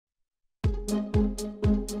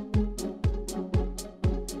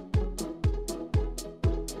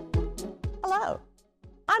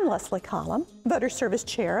I'm Leslie Collum, Voter Service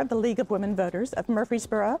Chair of the League of Women Voters of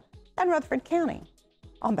Murfreesboro and Rutherford County.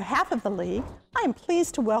 On behalf of the League, I am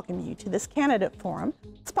pleased to welcome you to this candidate forum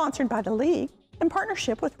sponsored by the League in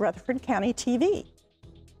partnership with Rutherford County TV.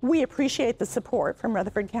 We appreciate the support from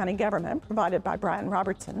Rutherford County government provided by Brian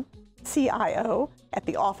Robertson, CIO at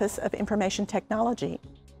the Office of Information Technology,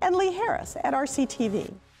 and Lee Harris at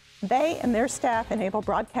RCTV. They and their staff enable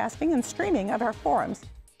broadcasting and streaming of our forums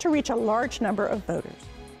to reach a large number of voters.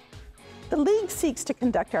 The League seeks to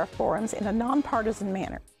conduct our forums in a nonpartisan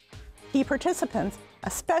manner. Key participants,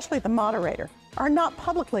 especially the moderator, are not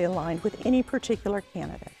publicly aligned with any particular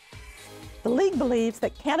candidate. The League believes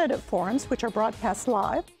that candidate forums, which are broadcast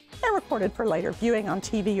live and recorded for later viewing on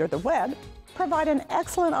TV or the web, provide an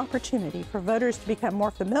excellent opportunity for voters to become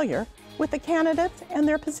more familiar with the candidates and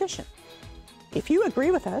their position. If you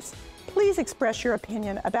agree with us, please express your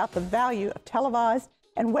opinion about the value of televised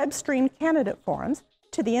and web-streamed candidate forums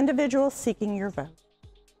to the individuals seeking your vote.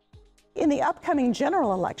 In the upcoming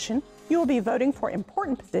general election, you will be voting for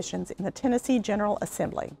important positions in the Tennessee General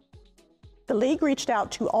Assembly. The League reached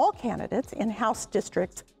out to all candidates in House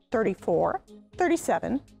Districts 34,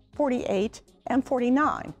 37, 48, and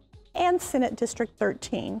 49, and Senate District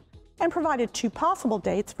 13, and provided 2 possible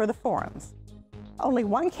dates for the forums. Only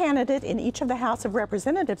one candidate in each of the House of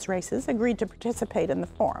Representatives races agreed to participate in the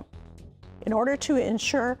forum. In order to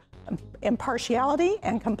ensure impartiality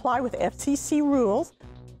and comply with FCC rules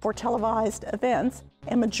for televised events,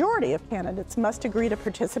 a majority of candidates must agree to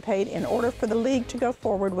participate in order for the League to go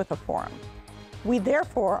forward with a forum. We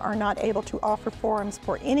therefore are not able to offer forums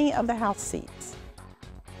for any of the House seats.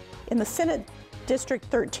 In the Senate District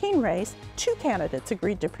 13 race, 2 candidates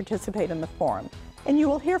agreed to participate in the forum, and you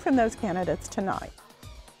will hear from those candidates tonight.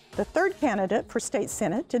 The 3rd candidate for State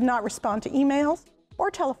Senate did not respond to emails or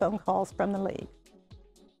telephone calls from the League.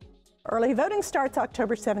 Early voting starts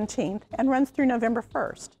October 17th and runs through November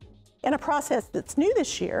 1st. In a process that's new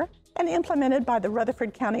this year and implemented by the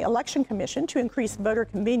Rutherford County Election Commission to increase voter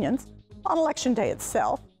convenience on Election Day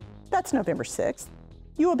itself, that's November 6th,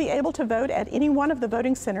 you will be able to vote at any one of the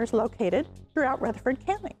voting centers located throughout Rutherford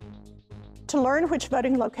County. To learn which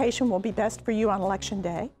voting location will be best for you on Election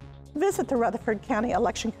Day, visit the Rutherford County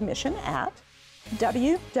Election Commission at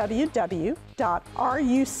www.ruco.vote.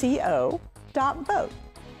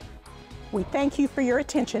 We thank you for your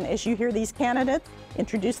attention as you hear these candidates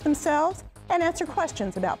introduce themselves and answer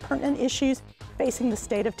questions about pertinent issues facing the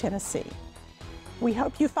state of Tennessee. We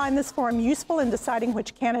hope you find this forum useful in deciding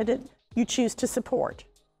which candidate you choose to support.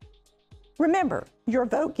 Remember, your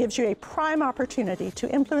vote gives you a prime opportunity to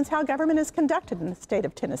influence how government is conducted in the state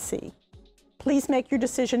of Tennessee. Please make your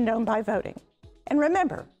decision known by voting. And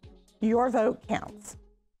remember, your vote counts.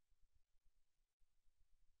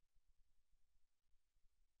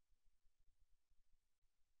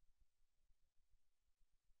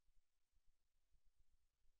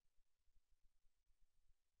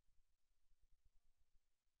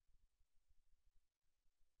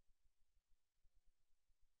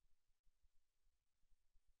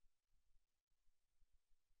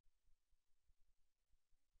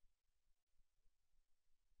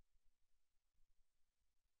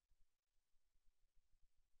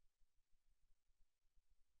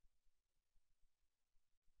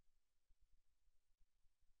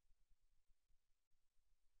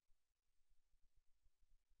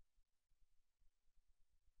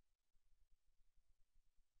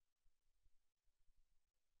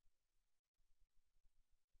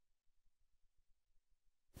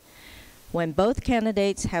 When both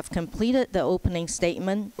candidates have completed the opening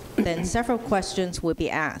statement, then several questions will be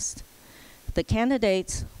asked. The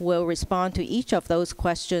candidates will respond to each of those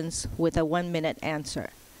questions with a 1-minute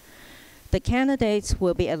answer. The candidates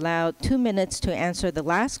will be allowed 2 minutes to answer the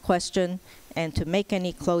last question and to make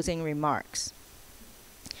any closing remarks.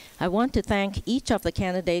 I want to thank each of the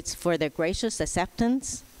candidates for their gracious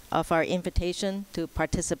acceptance of our invitation to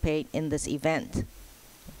participate in this event.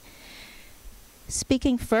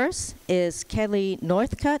 Speaking first is Kelly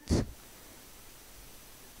Northcutt.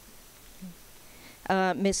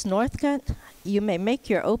 Ms. Northcutt, you may make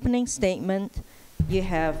your opening statement.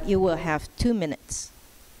 You will have 2 minutes.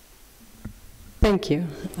 Thank you.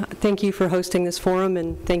 Thank you for hosting this forum,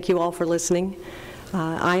 and thank you all for listening.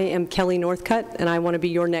 I am Kelly Northcutt, and I want to be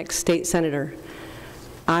your next state senator.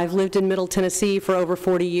 I've lived in Middle Tennessee for over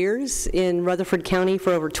 40 years, in Rutherford County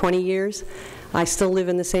for over 20 years. I still live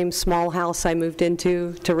in the same small house I moved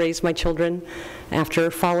into to raise my children after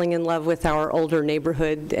falling in love with our older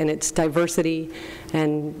neighborhood and its diversity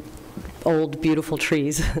and old, beautiful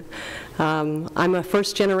trees. I'm a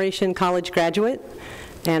first-generation college graduate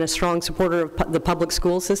and a strong supporter of the public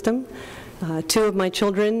school system. Two of my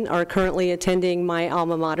children are currently attending my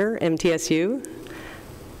alma mater, MTSU.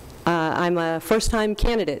 I'm a first-time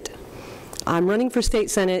candidate. I'm running for state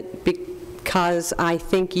senate because I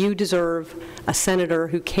think you deserve a senator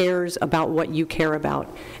who cares about what you care about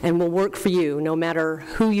and will work for you no matter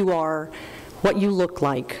who you are, what you look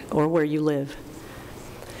like, or where you live.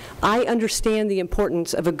 I understand the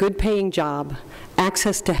importance of a good-paying job,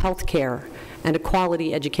 access to health care, and a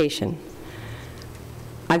quality education.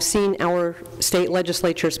 I've seen our state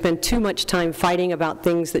legislature spend too much time fighting about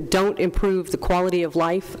things that don't improve the quality of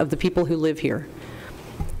life of the people who live here.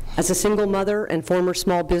 As a single mother and former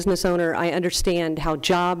small business owner, I understand how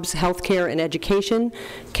jobs, healthcare, and education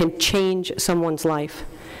can change someone's life.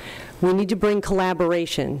 We need to bring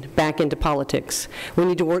collaboration back into politics. We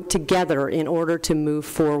need to work together in order to move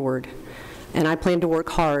forward. And I plan to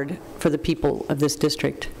work hard for the people of this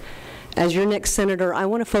district. As your next senator, I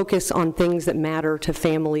want to focus on things that matter to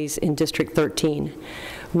families in District 13.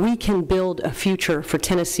 We can build a future for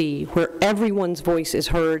Tennessee where everyone's voice is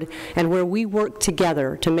heard and where we work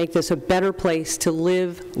together to make this a better place to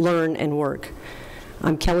live, learn, and work.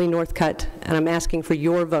 I'm Kelly Northcutt, and I'm asking for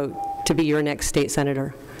your vote to be your next state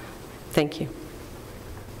senator. Thank you.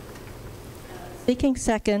 Speaking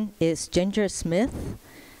second is Ginger Smith.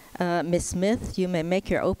 Ms. Smith, you may make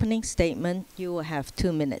your opening statement. You will have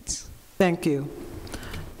 2 minutes. Thank you.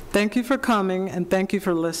 Thank you for coming, and thank you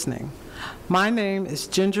for listening. My name is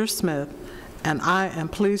Ginger Smith, and I am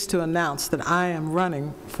pleased to announce that I am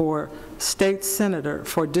running for state senator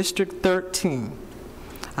for District 13.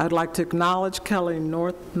 I'd like to acknowledge Kelly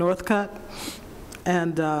Northcutt,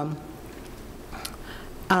 and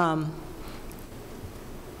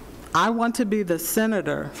I want to be the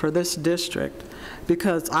senator for this district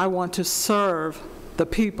because I want to serve the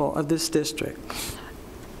people of this district.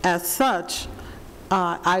 As such,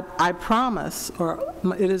 I promise, or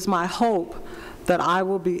it is my hope, that I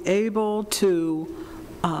will be able to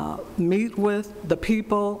meet with the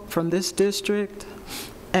people from this district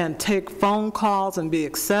and take phone calls and be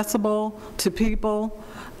accessible to people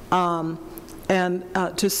and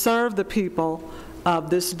to serve the people of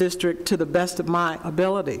this district to the best of my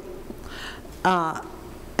ability.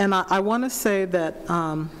 And I want to say that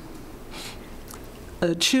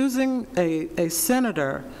choosing a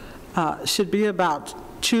senator should be about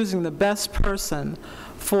choosing the best person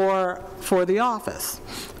for the office.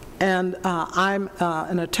 And I'm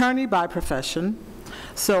an attorney by profession,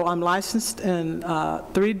 so I'm licensed in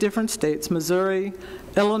 3 different states, Missouri,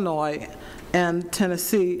 Illinois, and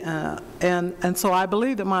Tennessee, and so I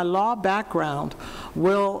believe that my law background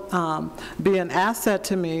will be an asset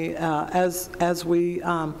to me as we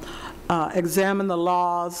examine the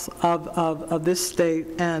laws of this state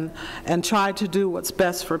and try to do what's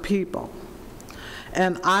best for people.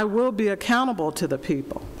 And I will be accountable to the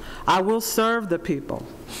people. I will serve the people.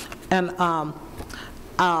 And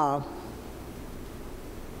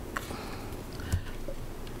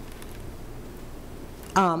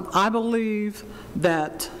I believe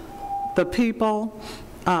that the people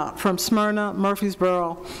from Smyrna,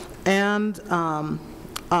 Murfreesboro, and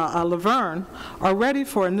Laverne are ready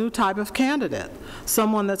for a new type of candidate,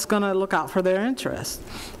 someone that's going to look out for their interests.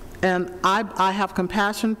 And I have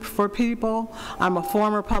compassion for people. I'm a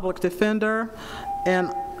former public defender,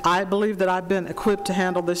 and I believe that I've been equipped to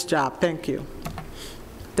handle this job. Thank you.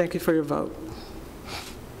 Thank you for your vote.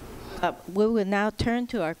 We will now turn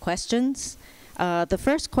to our questions. The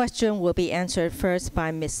first question will be answered first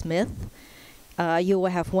by Ms. Smith. You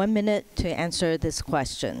will have 1 minute to answer this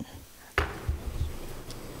question.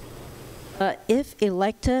 If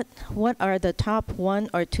elected, what are the top 1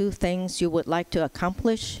 or 2 things you would like to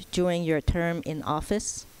accomplish during your term in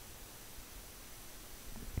office?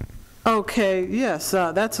 Okay, yes,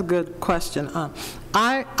 that's a good question.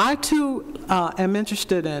 I too am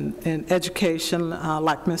interested in education,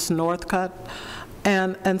 like Ms. Northcutt,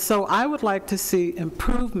 and so I would like to see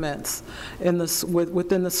improvements in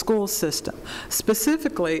within the school system.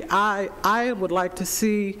 Specifically, I would like to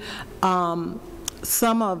see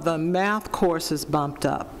some of the math courses bumped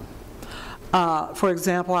up. For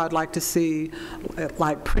example, I'd like to see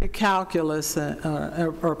like pre-calculus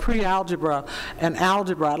or pre-algebra and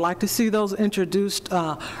algebra. I'd like to see those introduced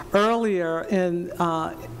earlier in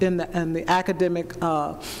the academic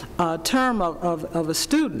term of a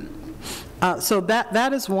student. So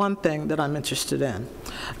that is one thing that I'm interested in.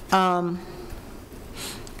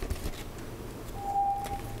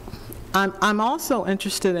 I'm also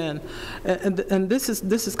interested in, and this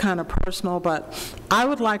is kind of personal, but I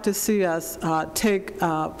would like to see us take,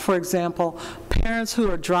 for example, parents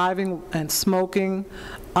who are driving and smoking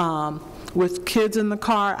with kids in the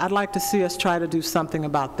car. I'd like to see us try to do something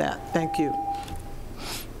about that. Thank you.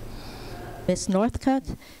 Ms.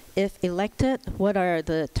 Northcutt, if elected, what are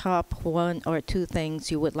the top 1 or 2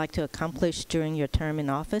 things you would like to accomplish during your term in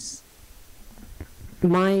office?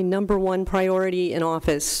 My number 1 priority in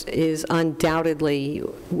office is undoubtedly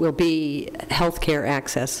will be healthcare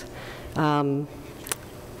access.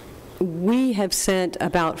 We have sent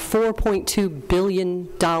about $4.2 billion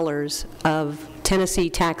of Tennessee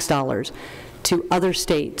tax dollars to other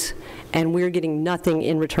states, and we're getting nothing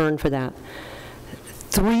in return for that.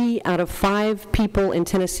 3 out of 5 people in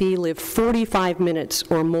Tennessee live 45 minutes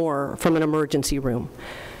or more from an emergency room.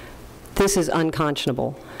 This is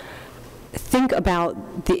unconscionable. Think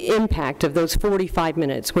about the impact of those 45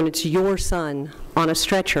 minutes when it's your son on a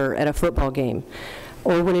stretcher at a football game,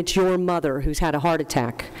 or when it's your mother who's had a heart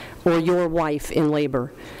attack, or your wife in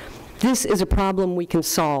labor. This is a problem we can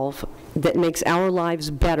solve that makes our lives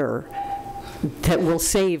better, that will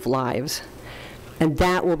save lives, and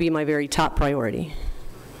that will be my very top priority.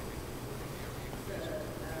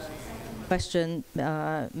 Question,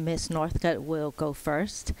 Ms. Northcutt will go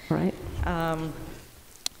first. Right.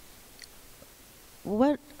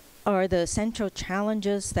 What are the central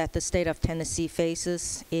challenges that the state of Tennessee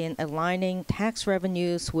faces in aligning tax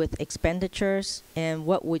revenues with expenditures, and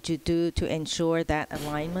what would you do to ensure that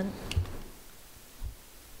alignment?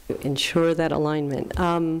 Ensure that alignment.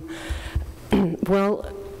 Well,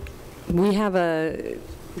 we have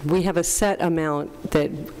a set amount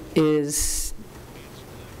that is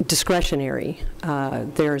discretionary.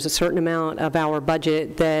 There's a certain amount of our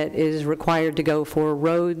budget that is required to go for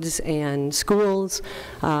roads and schools.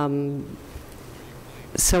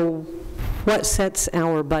 So what sets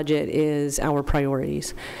our budget is our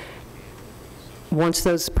priorities. Once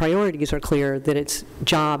those priorities are clear, that it's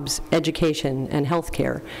jobs, education, and health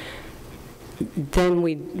care, then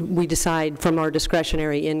we decide from our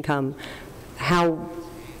discretionary income how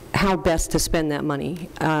best to spend that money.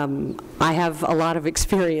 I have a lot of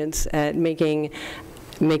experience at making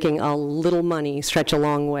a little money stretch a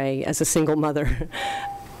long way as a single mother.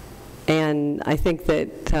 And I think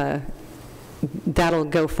that that'll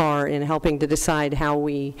go far in helping to decide how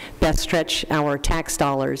we best stretch our tax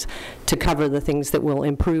dollars to cover the things that will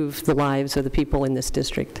improve the lives of the people in this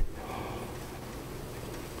district.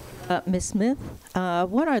 Ms. Smith,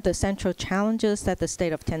 what are the central challenges that the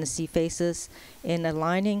state of Tennessee faces in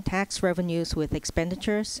aligning tax revenues with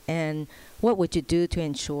expenditures, and what would you do to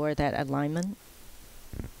ensure that alignment?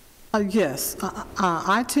 Yes,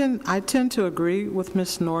 I tend to agree with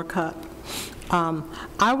Ms. Northcutt.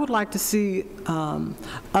 I would like to see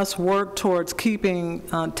us work towards keeping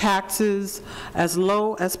taxes as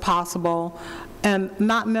low as possible, and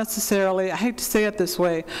not necessarily, I hate to say it this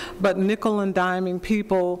way, but nickel and diming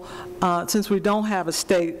people, since we don't have a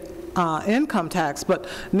state income tax, but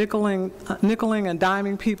nickeling and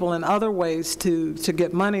diming people in other ways to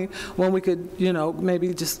get money when we could,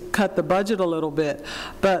 maybe just cut the budget a little bit.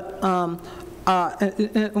 But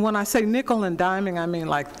and when I say nickel and diming, I mean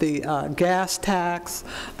like the gas tax,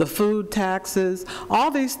 the food taxes, all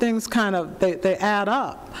these things kind of, they add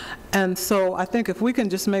up. And so I think if we can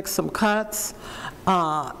just make some cuts,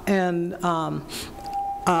 then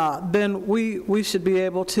we should be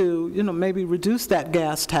able to, maybe reduce that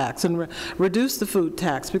gas tax and reduce the food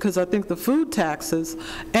tax, because I think the food taxes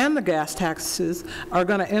and the gas taxes are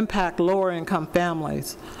going to impact lower income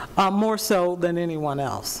families more so than anyone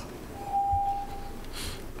else.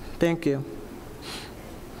 Thank you.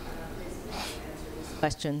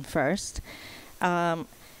 Question first.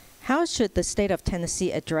 How should the state of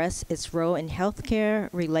Tennessee address its role in healthcare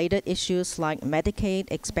related issues like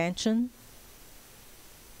Medicaid expansion?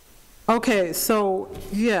 Okay, so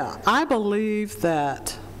yeah, I believe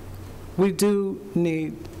that we do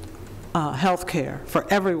need health care for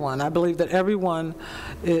everyone. I believe that everyone,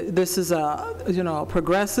 this is a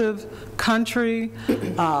progressive country,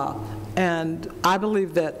 and I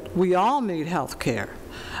believe that we all need health care.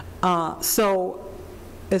 So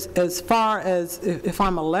as far as if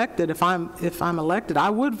I'm elected, I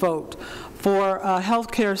would vote for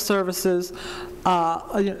health care services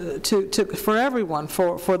for everyone,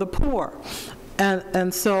 for the poor,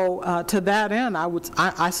 and so to that end,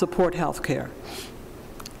 I support health care.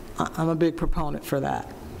 I'm a big proponent for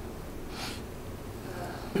that.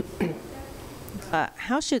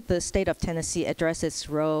 How should the state of Tennessee address its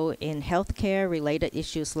role in healthcare related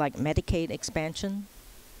issues like Medicaid expansion?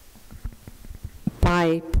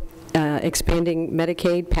 By expanding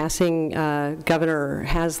Medicaid, passing Governor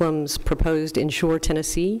Haslam's proposed Insure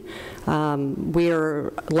Tennessee. We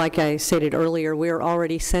are, like I stated earlier, we are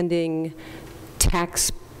already sending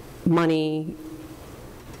tax money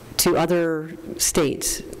to other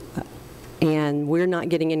states, and we're not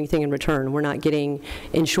getting anything in return. We're not getting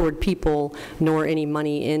insured people nor any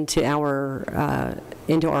money into our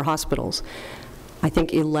hospitals. I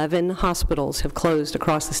think 11 hospitals have closed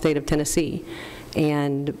across the state of Tennessee,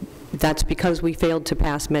 and that's because we failed to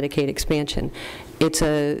pass Medicaid expansion. It's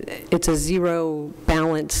a zero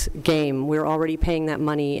balance game. We're already paying that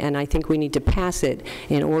money, and I think we need to pass it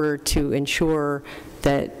in order to ensure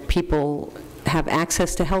that people have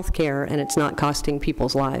access to health care and it's not costing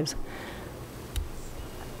people's lives.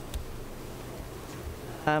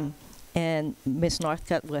 And Ms.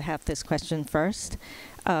 Northcutt will have this question first.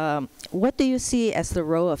 What do you see as the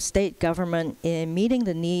role of state government in meeting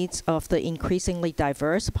the needs of the increasingly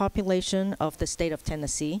diverse population of the state of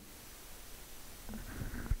Tennessee?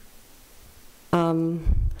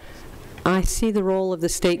 I see the role of the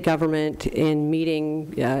state government in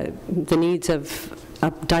meeting the needs of a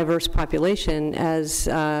diverse population as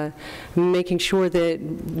making sure that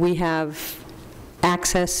we have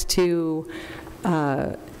access to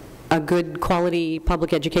a good quality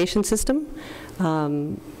public education system,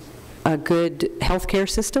 a good healthcare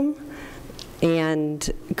system, and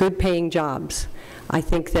good paying jobs. I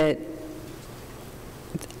think that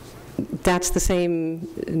that's the same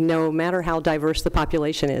no matter how diverse the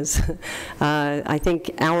population is. I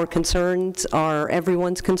think our concerns are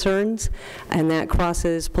everyone's concerns, and that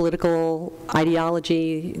crosses political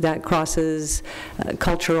ideology, that crosses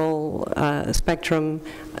cultural spectrum.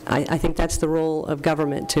 I think that's the role of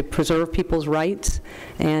government, to preserve people's rights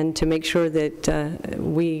and to make sure that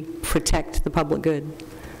we protect the public good.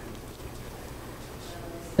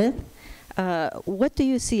 What do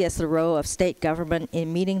you see as the role of state government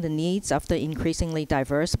in meeting the needs of the increasingly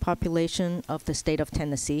diverse population of the state of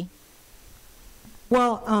Tennessee?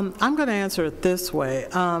 Well, I'm going to answer it this way.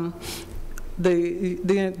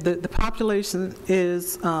 The population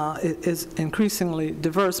is increasingly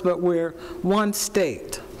diverse, but we're one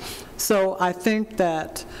state. So I think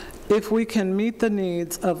that if we can meet the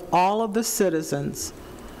needs of all of the citizens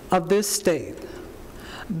of this state,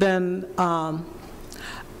 then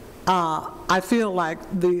I feel like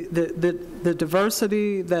the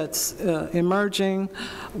diversity that's emerging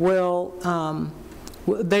will,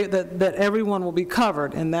 that everyone will be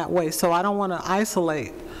covered in that way. So I don't want to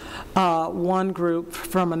isolate one group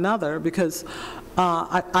from another, because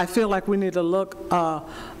I feel like we need to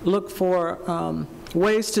look for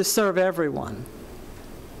ways to serve everyone.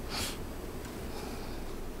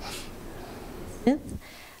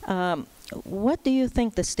 What do you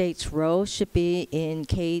think the state's role should be in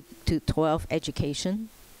K-12 education?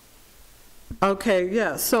 Okay,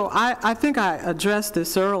 yeah, so I think I addressed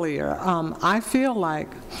this earlier. I feel like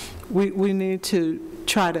we need to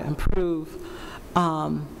try to improve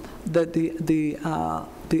the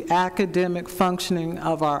academic functioning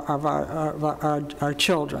of our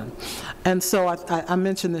children. And so I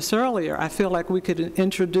mentioned this earlier. I feel like we could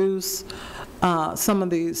introduce some of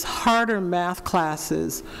these harder math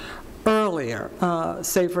classes earlier.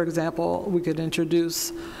 Say, for example, we could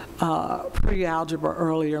introduce pre-algebra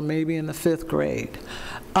earlier, maybe in the 5th grade.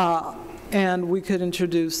 And we could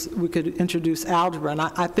introduce algebra. And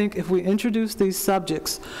I think if we introduce these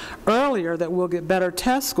subjects earlier, that we'll get better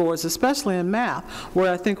test scores, especially in math,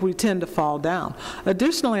 where I think we tend to fall down.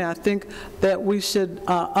 Additionally, I think that we should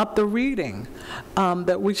up the reading,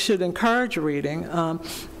 that we should encourage reading,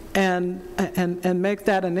 and make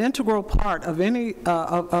that an integral part of any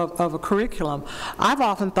of a curriculum. I've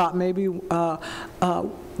often thought maybe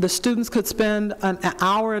the students could spend an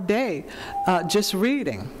hour a day just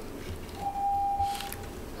reading.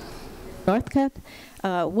 Northcutt,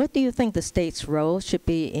 what do you think the state's role should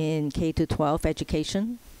be in K-12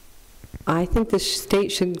 education? I think the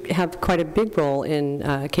state should have quite a big role in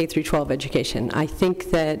K-12 education. I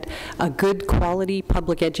think that a good quality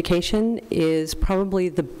public education is probably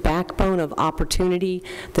the backbone of opportunity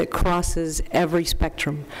that crosses every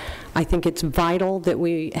spectrum. I think it's vital that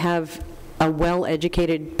we have a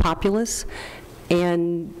well-educated populace,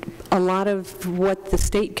 and a lot of what the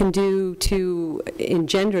state can do to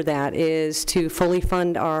engender that is to fully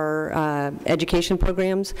fund our education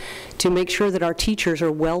programs, to make sure that our teachers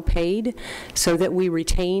are well paid so that we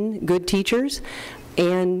retain good teachers,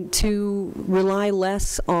 and to rely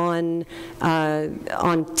less on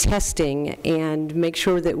testing, and make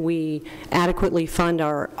sure that we adequately fund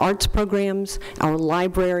our arts programs, our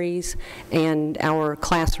libraries, and our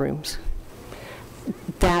classrooms.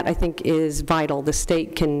 That, I think, is vital. The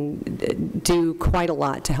state can do quite a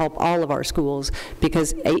lot to help all of our schools,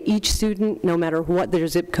 because each student, no matter what their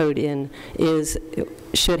zip code is,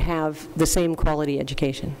 should have the same quality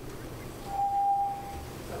education.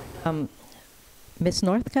 Ms.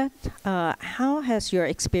 Northcutt, how has your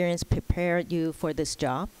experience prepared you for this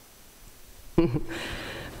job?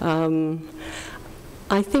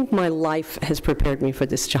 I think my life has prepared me for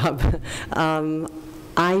this job.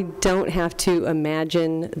 I don't have to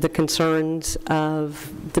imagine the concerns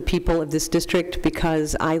of the people of this district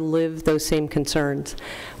because I live those same concerns.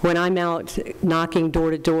 When I'm out knocking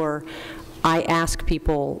door to door, I ask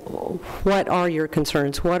people, what are your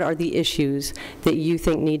concerns? What are the issues that you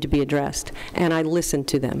think need to be addressed? And I listen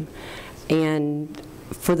to them. And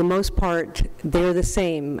for the most part, they're the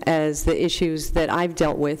same as the issues that I've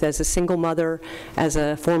dealt with as a single mother, as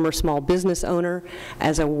a former small business owner,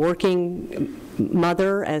 as a working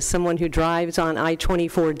mother, as someone who drives on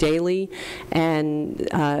I-24 daily and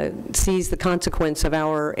sees the consequence of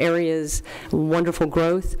our area's wonderful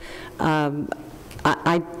growth.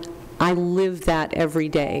 I live that every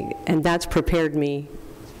day, and that's prepared me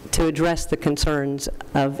to address the concerns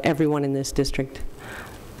of everyone in this district.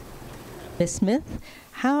 Ms. Smith,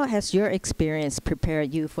 how has your experience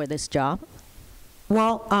prepared you for this job?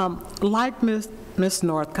 Well, like Ms.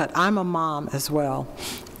 Northcutt, I'm a mom as well,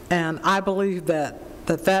 and I believe that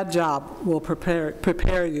job will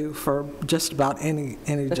prepare you for just about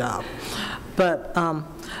any job. But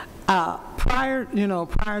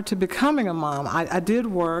prior to becoming a mom, I did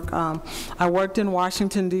work. I worked in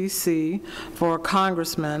Washington, D.C. for a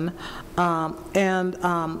congressman, and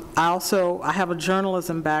I have a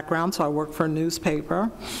journalism background, so I worked for a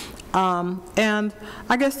newspaper. And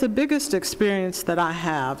I guess the biggest experience that I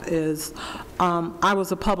have is I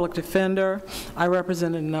was a public defender. I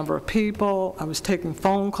represented a number of people. I was taking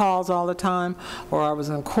phone calls all the time, or I was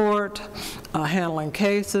in court handling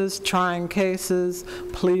cases, trying cases,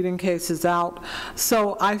 pleading cases out.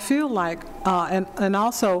 So I feel like, and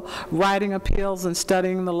also writing appeals and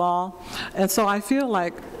studying the law. And so I feel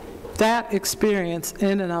like that experience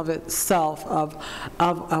in and of itself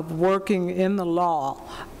of working in the law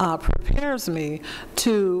prepares me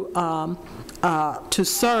to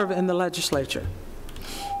serve in the legislature.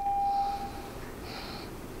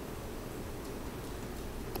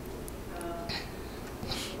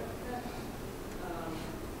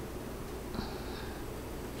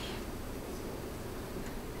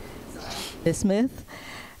 Ms. Smith,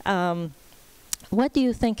 what do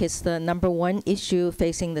you think is the #1 issue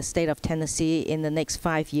facing the state of Tennessee in the next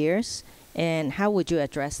 5 years, and how would you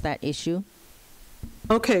address that issue?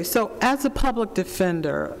 Okay, so as a public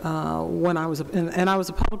defender, when I was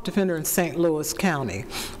a public defender in St. Louis County,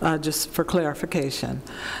 just for clarification.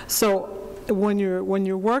 So when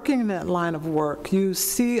you're working in that line of work, you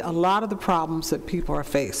see a lot of the problems that people are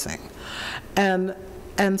facing, and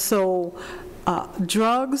so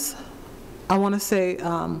drugs. I want to say.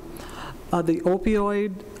 The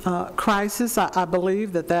opioid crisis, I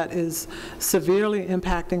believe that is severely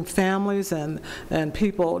impacting families, and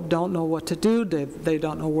people don't know what to do, they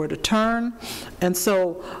don't know where to turn. And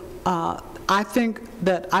so I think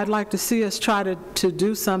that I'd like to see us try to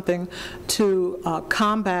do something to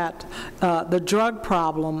combat the drug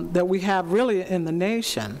problem that we have really in the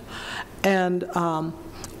nation, and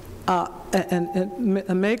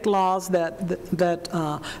make laws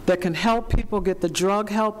that can help people get the drug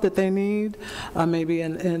help that they need, maybe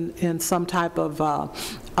in some type of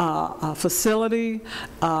facility,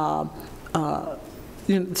 so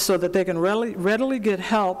that they can readily get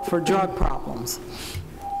help for drug problems.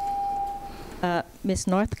 Ms.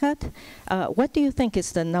 Northcutt, what do you think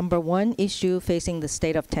is the #1 issue facing the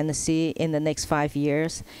state of Tennessee in the next 5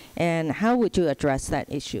 years, and how would you address that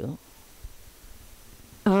issue?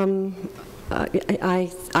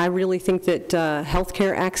 I really think that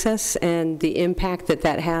healthcare access and the impact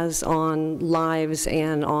that has on lives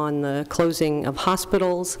and on the closing of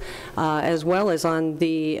hospitals, as well as on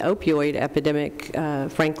the opioid epidemic,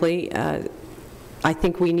 frankly, I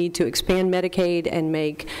think we need to expand Medicaid and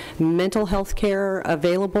make mental health care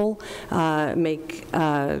available, make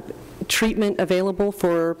treatment available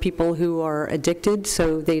for people who are addicted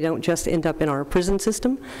so they don't just end up in our prison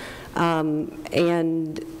system,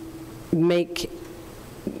 and make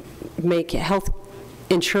health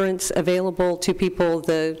insurance available to people,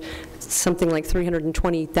 something like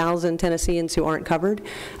 320,000 Tennesseans who aren't covered,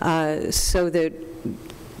 so that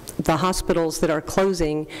the hospitals that are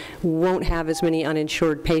closing won't have as many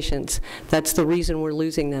uninsured patients. That's the reason we're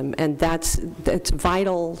losing them, and that's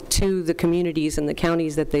vital to the communities and the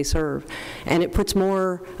counties that they serve. And it puts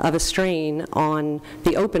more of a strain on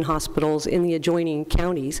the open hospitals in the adjoining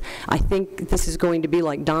counties. I think this is going to be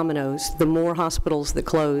like dominoes. The more hospitals that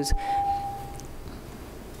close.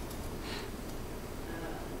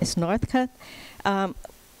 Ms. Northcutt,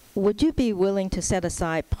 Would you be willing to set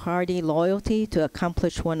aside party loyalty to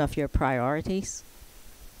accomplish one of your priorities?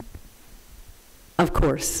 Of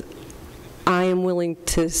course. I am willing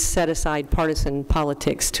to set aside partisan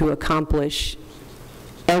politics to accomplish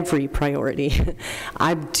every priority.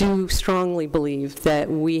 I do strongly believe that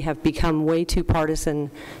we have become way too partisan,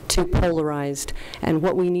 too polarized, and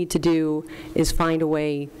what we need to do is find a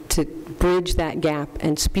way to bridge that gap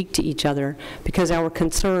and speak to each other, because our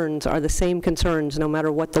concerns are the same concerns no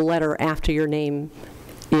matter what the letter after your name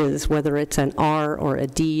is, whether it's an R or a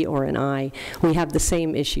D or an I. We have the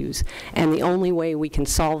same issues, and the only way we can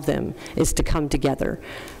solve them is to come together.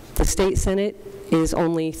 The state Senate is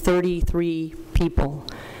only 33 people.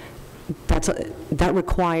 That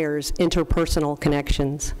requires interpersonal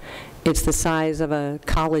connections. It's the size of a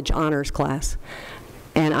college honors class.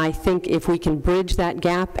 And I think if we can bridge that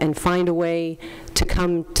gap and find a way to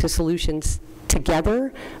come to solutions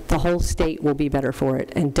together, the whole state will be better for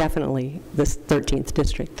it, and definitely this 13th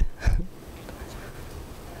district.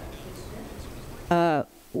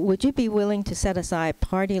 Would you be willing to set aside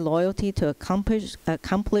party loyalty to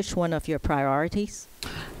accomplish one of your priorities?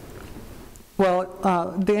 Well,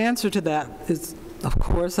 the answer to that is, of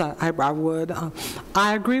course, I would.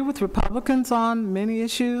 I agree with Republicans on many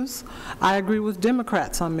issues. I agree with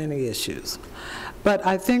Democrats on many issues. But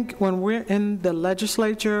I think when we're in the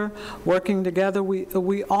legislature working together,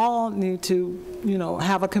 we all need to,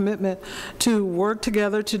 have a commitment to work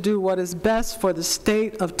together to do what is best for the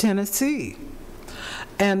state of Tennessee.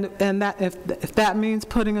 And that if that means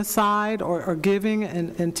putting aside or giving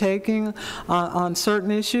and taking on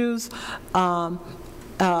certain issues that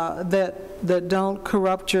don't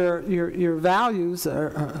corrupt your values,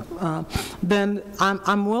 then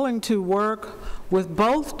I'm willing to work with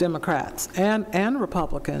both Democrats and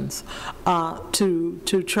Republicans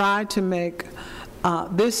to try to make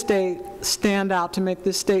this state stand out, to make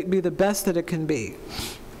this state be the best that it can be.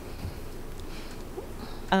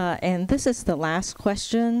 And this is the last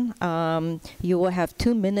question. You will have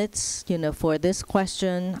 2 minutes, for this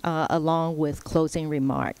question, along with closing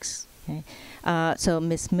remarks. Okay? So,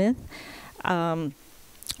 Ms. Smith,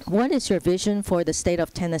 what is your vision for the state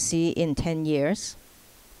of Tennessee in 10 years?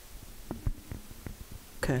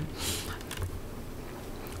 Okay.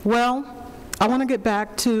 Well, I want to get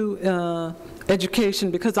back to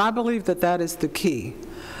education, because I believe that is the key.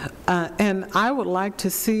 And I would like to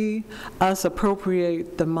see us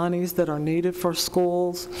appropriate the monies that are needed for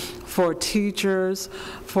schools, for teachers,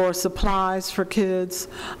 for supplies for kids.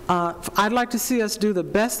 I'd like to see us do the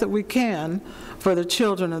best that we can for the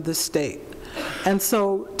children of the state. And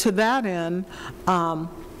so to that end,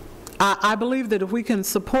 I believe that if we can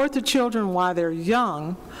support the children while they're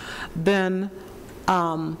young, then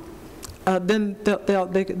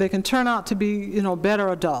they can turn out to be, better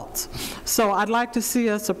adults. So I'd like to see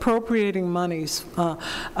us appropriating monies,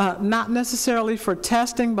 not necessarily for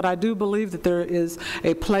testing, but I do believe that there is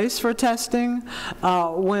a place for testing.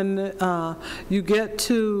 When you get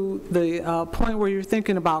to the point where you're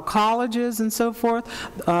thinking about colleges and so forth,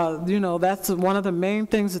 that's one of the main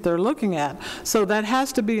things that they're looking at. So that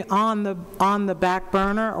has to be on the back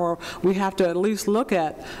burner, or we have to at least look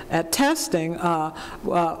at testing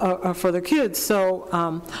for the kids.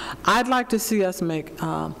 So I'd like to see us make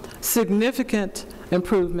significant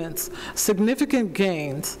improvements, significant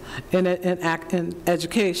gains in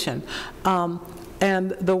education.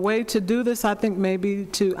 And the way to do this, I think, maybe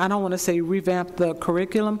I don't want to say revamp the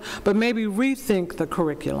curriculum, but maybe rethink the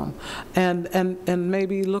curriculum and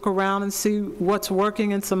maybe look around and see what's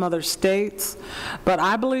working in some other states. But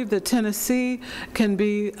I believe that Tennessee can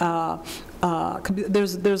be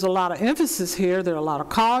there's a lot of emphasis here. There are a lot of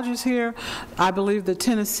colleges here. I believe that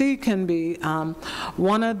Tennessee can be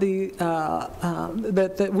one of the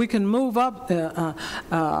that we can move up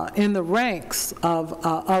in the ranks of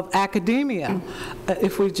academia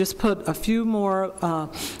if we just put a few more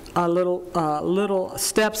little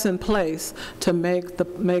steps in place to make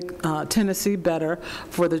Tennessee better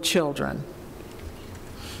for the children.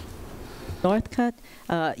 Northcutt,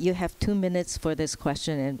 you have 2 minutes for this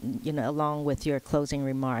question, and along with your closing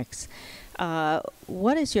remarks.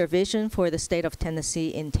 What is your vision for the state of Tennessee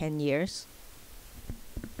in 10 years?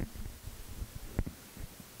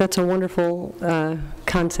 That's a wonderful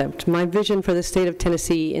concept. My vision for the state of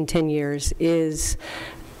Tennessee in 10 years is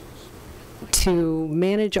to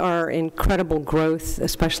manage our incredible growth,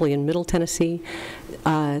 especially in Middle Tennessee,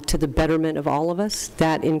 to the betterment of all of us.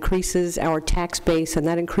 That increases our tax base, and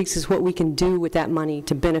that increases what we can do with that money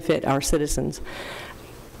to benefit our citizens.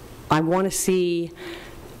 I want to see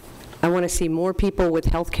more people with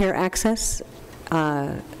health care access.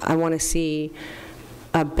 I want to see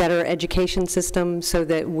a better education system so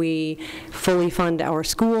that we fully fund our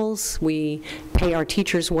schools, we pay our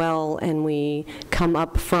teachers well, and we come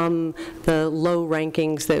up from the low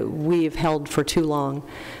rankings that we've held for too long.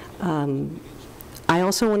 I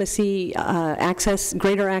also want to see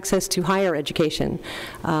greater access to higher education.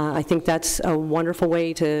 I think that's a wonderful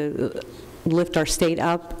way to lift our state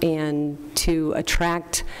up and to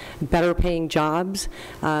attract better paying jobs.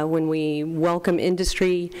 When we welcome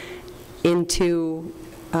industry into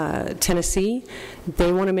Tennessee,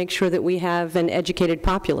 they want to make sure that we have an educated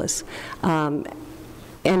populace. And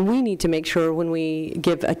we need to make sure when we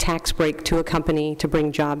give a tax break to a company to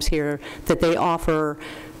bring jobs here that they offer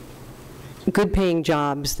good paying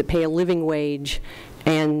jobs that pay a living wage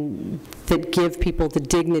and that give people the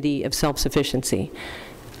dignity of self-sufficiency.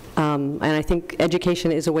 And I think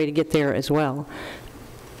education is a way to get there as well.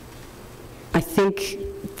 I think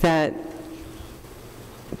that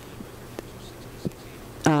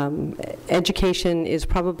education is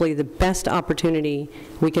probably the best opportunity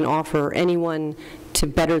we can offer anyone to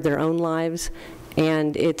better their own lives,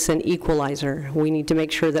 and it's an equalizer. We need to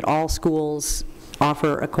make sure that all schools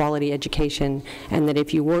offer a quality education, and that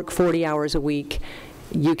if you work 40 hours a week,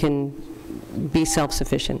 you can be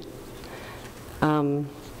self-sufficient.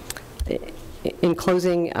 In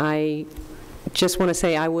closing, I just want to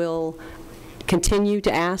say I will continue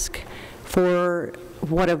to ask for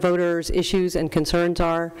what a voter's issues and concerns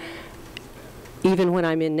are, even when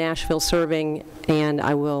I'm in Nashville serving, and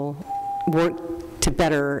I will work to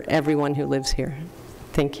better everyone who lives here.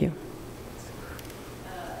 Thank you.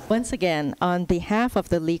 Once again, on behalf of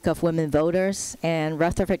the League of Women Voters and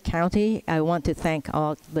Rutherford County, I want to thank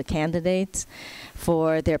all the candidates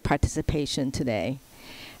for their participation today.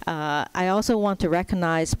 I also want to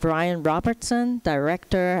recognize Brian Robertson,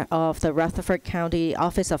 Director of the Rutherford County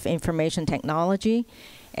Office of Information Technology,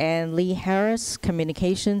 and Lee Harris,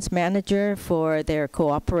 Communications Manager, for their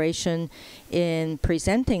cooperation in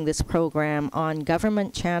presenting this program on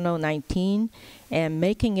Government Channel 19 and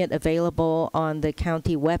making it available on the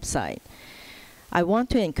county website. I want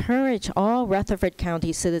to encourage all Rutherford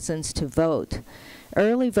County citizens to vote.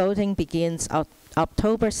 Early voting begins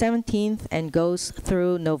October 17th and goes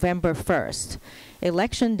through November 1st.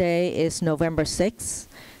 Election Day is November 6th.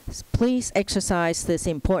 Please exercise this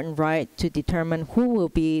important right to determine who will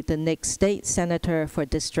be the next state senator for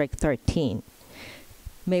District 13.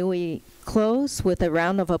 May we close with a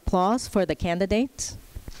round of applause for the candidates?